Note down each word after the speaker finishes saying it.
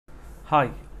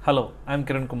Hi, hello, I am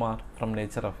Kiran Kumar from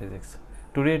Nature of Physics.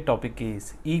 Today's topic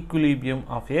is equilibrium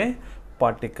of a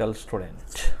particle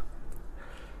student.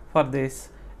 For this,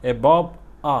 a bob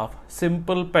of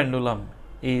simple pendulum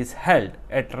is held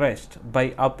at rest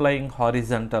by applying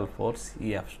horizontal force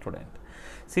F student.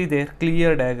 See there,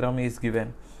 clear diagram is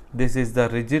given. This is the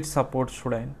rigid support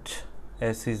student.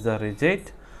 S is the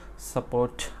rigid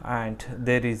support and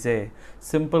there is a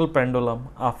simple pendulum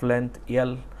of length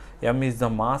L. M is the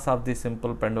mass of the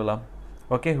simple pendulum.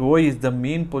 Okay, O is the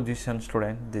mean position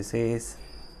student. This is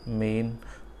mean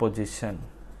position.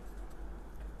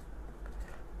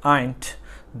 And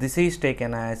this is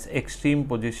taken as extreme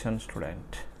position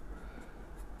student.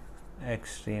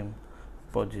 Extreme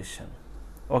position.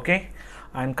 Okay,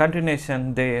 and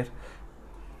continuation there.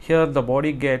 Here the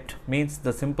body get means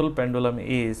the simple pendulum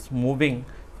is moving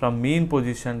from mean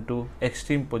position to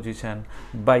extreme position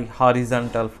by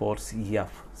horizontal force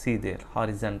F. See there,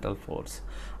 horizontal force,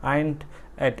 and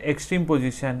at extreme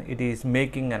position it is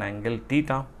making an angle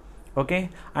theta. Okay,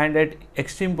 and at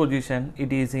extreme position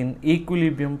it is in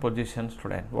equilibrium position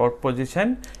student. What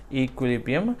position?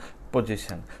 Equilibrium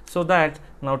position. So that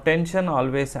now tension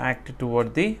always act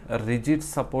toward the rigid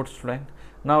support student.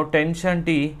 Now tension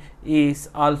T is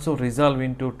also resolved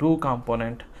into two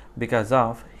component because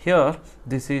of here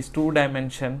this is two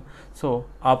dimension, so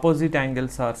opposite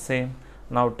angles are same.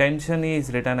 Now tension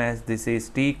is written as this is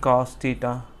T cos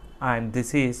theta and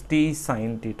this is T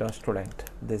sin theta student.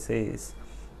 This is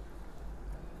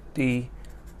T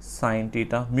sin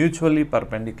theta, mutually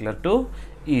perpendicular to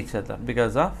each other.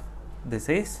 Because of this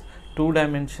is two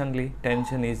dimensionally,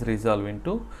 tension is resolved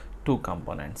into two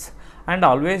components. And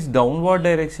always downward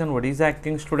direction, what is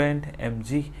acting student?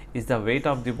 Mg is the weight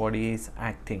of the body is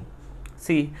acting.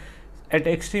 See, at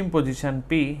extreme position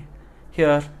P,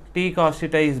 here T cos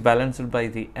theta is balanced by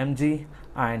the mg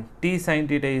and T sin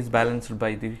theta is balanced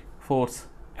by the force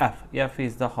F. F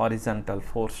is the horizontal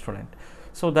force student.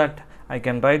 So that I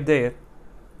can write there,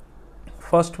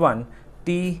 first one,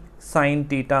 T sin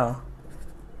theta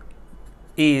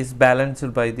is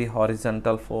balanced by the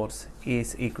horizontal force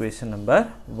is equation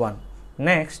number 1.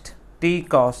 Next, T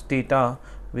cos theta,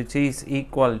 which is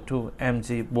equal to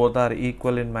mg, both are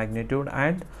equal in magnitude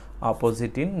and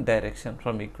opposite in direction.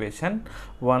 From equation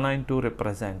 1 and 2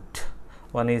 represent,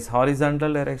 one is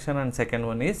horizontal direction and second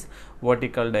one is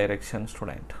vertical direction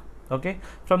student. Okay,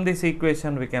 from this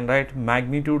equation we can write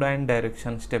magnitude and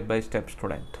direction step by step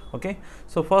student. Okay,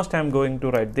 so first I am going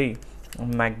to write the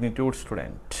magnitude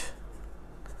student.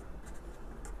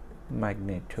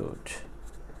 Magnitude.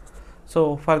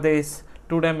 So for this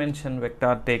two dimension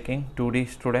vector taking 2D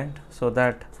student, so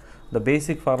that the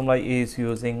basic formula is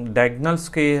using diagonal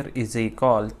square is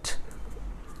equal to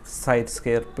side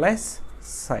square plus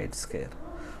side square.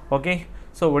 Okay,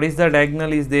 so what is the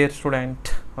diagonal is there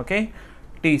student? Okay,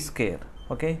 T square.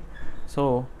 Okay,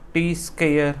 so T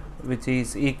square which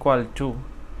is equal to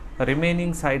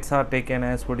remaining sides are taken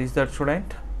as what is that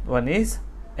student? One is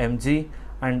mg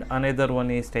and another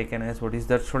one is taken as what is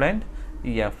that student?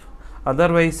 F.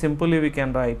 Otherwise simply we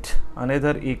can write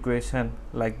another equation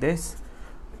like this.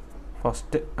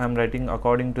 First I am writing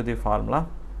according to the formula.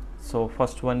 So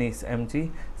first one is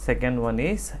mg, second one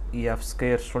is F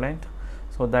square student.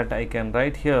 So that I can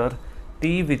write here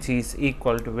T which is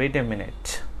equal to, wait a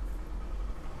minute,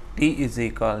 T is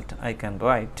equal to, I can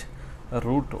write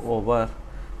root over,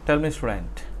 tell me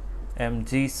student,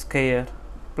 mg square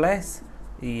plus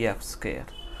F square,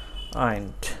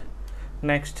 and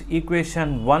next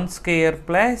equation 1 square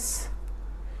plus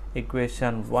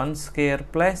equation 1 square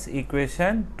plus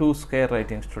equation 2 square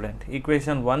writing student.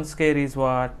 Equation 1 square is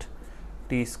what?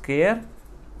 T square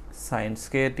sin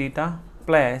square theta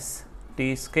plus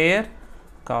T square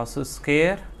cos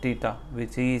square theta,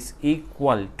 which is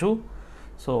equal to,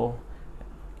 so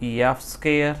F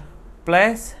square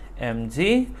plus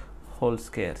mg whole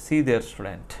square. See there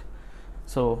student.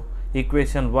 So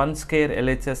equation 1 square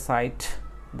LHS side,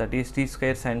 that is T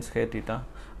square sin square theta,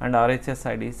 and RHS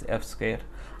side is F square,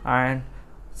 and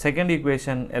second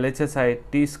equation LHS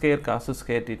side T square cos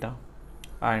square theta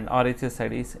and RHS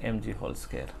side is mg whole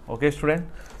square. Okay student,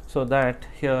 so that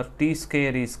here T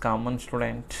square is common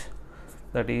student,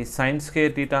 that is sin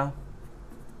square theta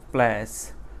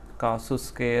plus cos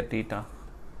square theta,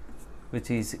 which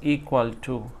is equal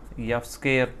to F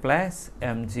square plus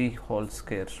mg whole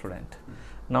square student.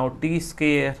 Now T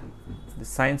square, the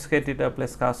sin square theta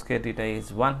plus cos square theta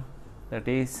is 1, that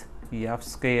is F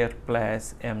square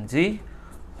plus mg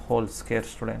whole square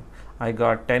student. I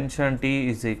got tension T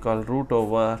is equal root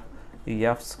over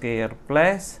F square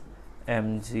plus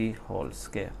mg whole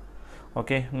square.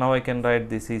 Okay, now I can write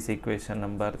this is equation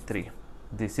number 3.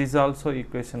 This is also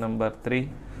equation number 3,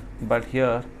 but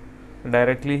here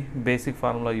directly basic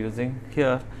formula using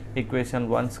here equation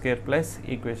 1 square plus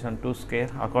equation 2 square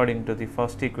according to the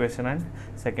first equation and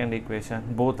second equation.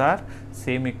 Both are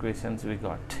same equations we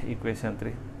got. Equation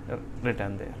 3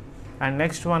 written there. And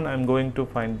next one I am going to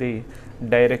find the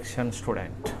direction,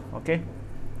 student. Okay,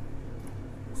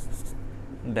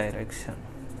 direction.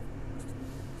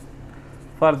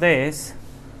 For this,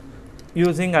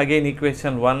 using again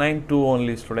equation 1 and 2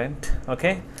 only, student.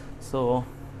 Okay, so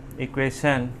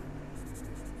equation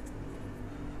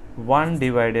 1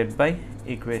 divided by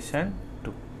equation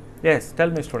 2. Yes,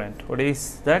 tell me, student, what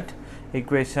is that?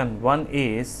 Equation 1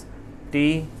 is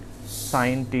t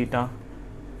sin theta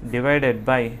divided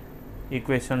by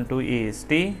equation 2 is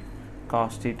t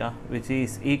cos theta, which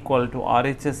is equal to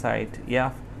RHS height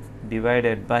f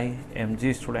divided by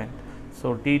mg, student.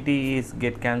 So tt is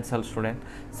get cancelled, student.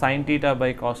 Sin theta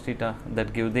by cos theta,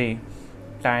 that give the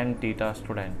tan theta,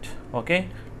 student. Okay,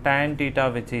 tan theta,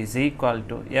 which is equal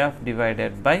to f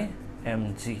divided by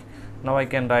mg. Now I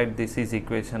can write this is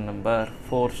equation number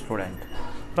 4, student.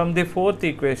 From the fourth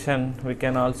equation we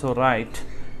can also write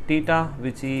theta,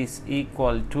 which is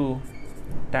equal to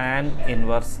tan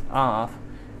inverse of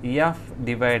f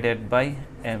divided by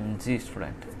mg,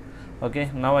 student.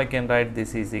 Okay, now I can write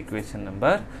this is equation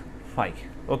number 5.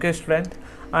 Okay, student,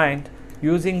 and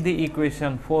using the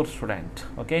equation 4, student.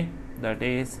 Okay, that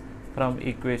is from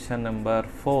equation number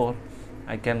 4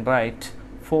 I can write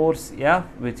force f,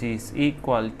 which is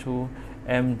equal to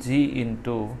mg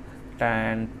into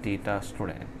tan theta,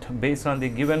 student. Based on the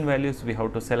given values we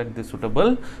have to select the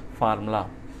suitable formula,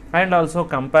 and also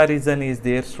comparison is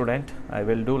there, student. I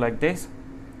will do like this.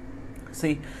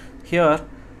 See here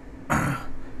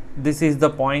this is the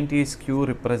point is q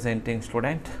representing,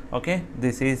 student. Okay,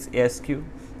 this is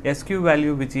sq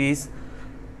value, which is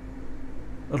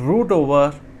root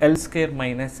over L square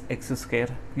minus x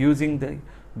square. Using the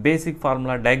basic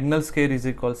formula, diagonal square is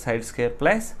equal side square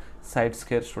plus side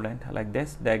square, student. Like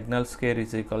this, diagonal square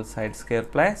is equal side square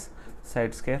plus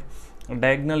side square.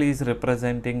 Diagonal is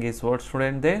representing is what,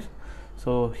 student, there?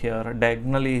 So here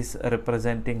diagonal is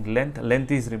representing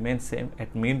length is remains same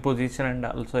at mean position and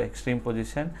also extreme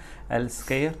position, L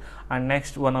square. And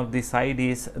next one of the side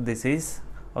is this is,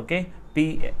 okay,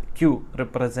 PQ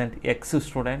represent x,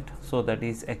 student. So that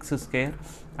is x square,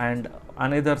 and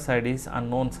another side is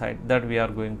unknown side that we are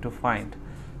going to find.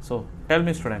 So tell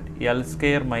me, student, L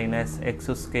square minus x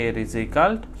square is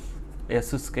equal to s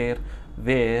square,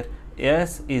 where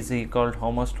s is equal to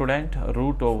how much, student?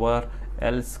 Root over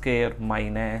L square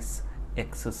minus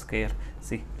x square.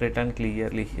 See, written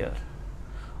clearly here.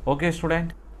 Okay,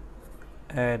 student,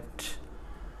 at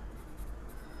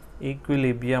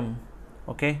equilibrium,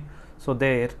 okay, so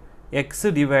there x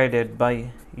divided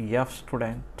by f,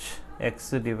 student, x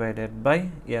divided by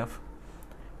f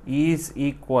is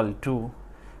equal to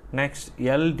next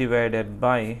L divided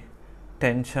by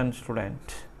tension,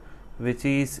 student, which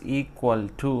is equal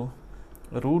to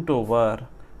root over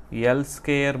L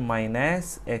square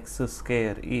minus x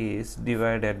square is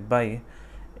divided by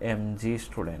mg,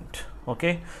 student.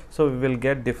 Okay, so we will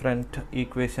get different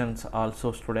equations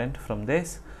also, student. From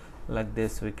this, like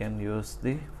this, we can use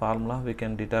the formula, we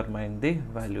can determine the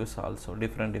values also,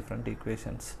 different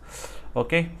equations.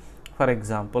 Okay, for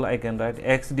example, I can write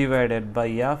x divided by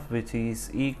f, which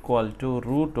is equal to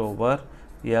root over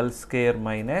L square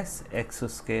minus x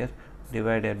square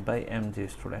divided by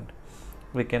mg, student.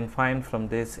 We can find from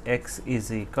this x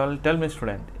is equal, tell me,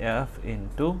 student, f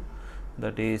into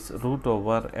that is root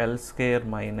over L square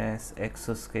minus x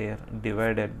square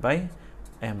divided by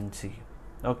mg.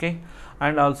 Okay,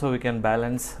 and also we can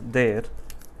balance there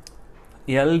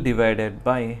L divided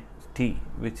by t,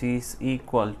 which is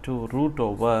equal to root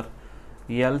over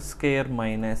L square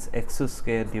minus x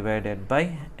square divided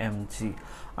by mg.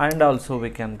 And also we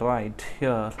can write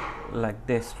here like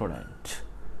this, student,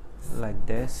 like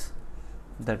this,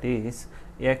 that is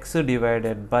x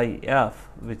divided by f,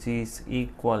 which is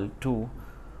equal to,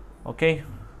 okay,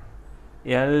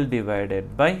 L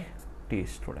divided by t,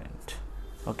 student.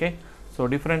 Okay, so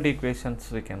different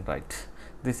equations we can write.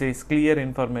 This is clear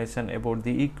information about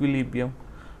the equilibrium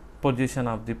position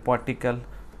of the particle.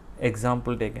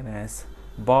 Example taken as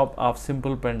Bob of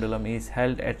Simple Pendulum is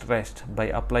held at rest by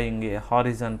applying a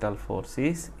horizontal force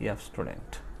is F,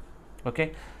 student.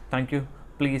 Okay, thank you.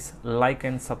 Please like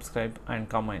and subscribe and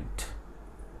comment.